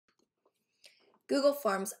Google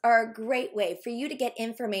Forms are a great way for you to get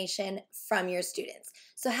information from your students.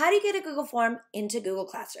 So how do you get a Google Form into Google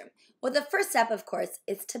Classroom? Well, the first step, of course,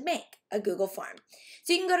 is to make a Google Form.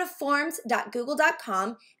 So you can go to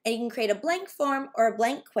forms.google.com and you can create a blank form or a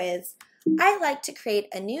blank quiz. I like to create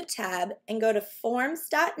a new tab and go to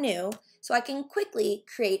forms.new so I can quickly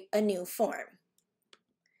create a new form.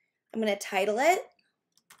 I'm going to title it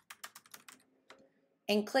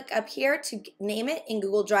and click up here to name it in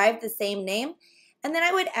Google Drive the same name. And then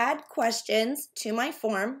I would add questions to my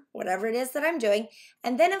form, whatever it is that I'm doing.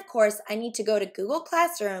 And then, of course, I need to go to Google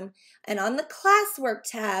Classroom and on the Classwork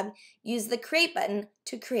tab, use the Create button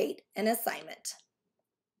to create an assignment.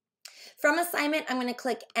 From Assignment, I'm going to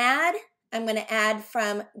click Add. I'm going to add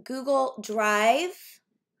from Google Drive.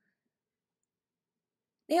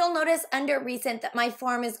 You'll notice under Recent that my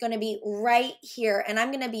form is going to be right here, and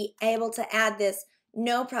I'm going to be able to add this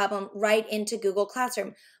no problem right into Google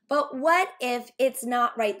Classroom. But what if it's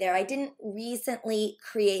not right there? I didn't recently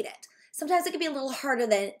create it. Sometimes it can be a little harder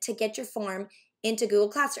than to get your form into Google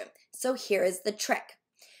Classroom. So here is the trick.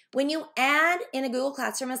 When you add in a Google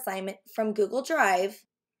Classroom assignment from Google Drive,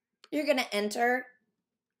 you're going to enter,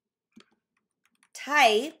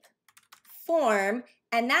 type, form,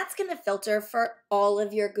 and that's going to filter for all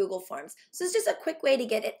of your Google Forms. So it's just a quick way to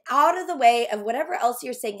get it out of the way of whatever else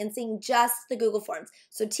you're seeing and seeing just the Google Forms.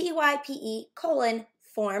 So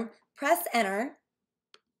type:/form, press enter,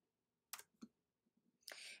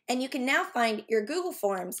 and you can now find your Google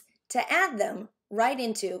Forms to add them right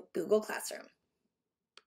into Google Classroom.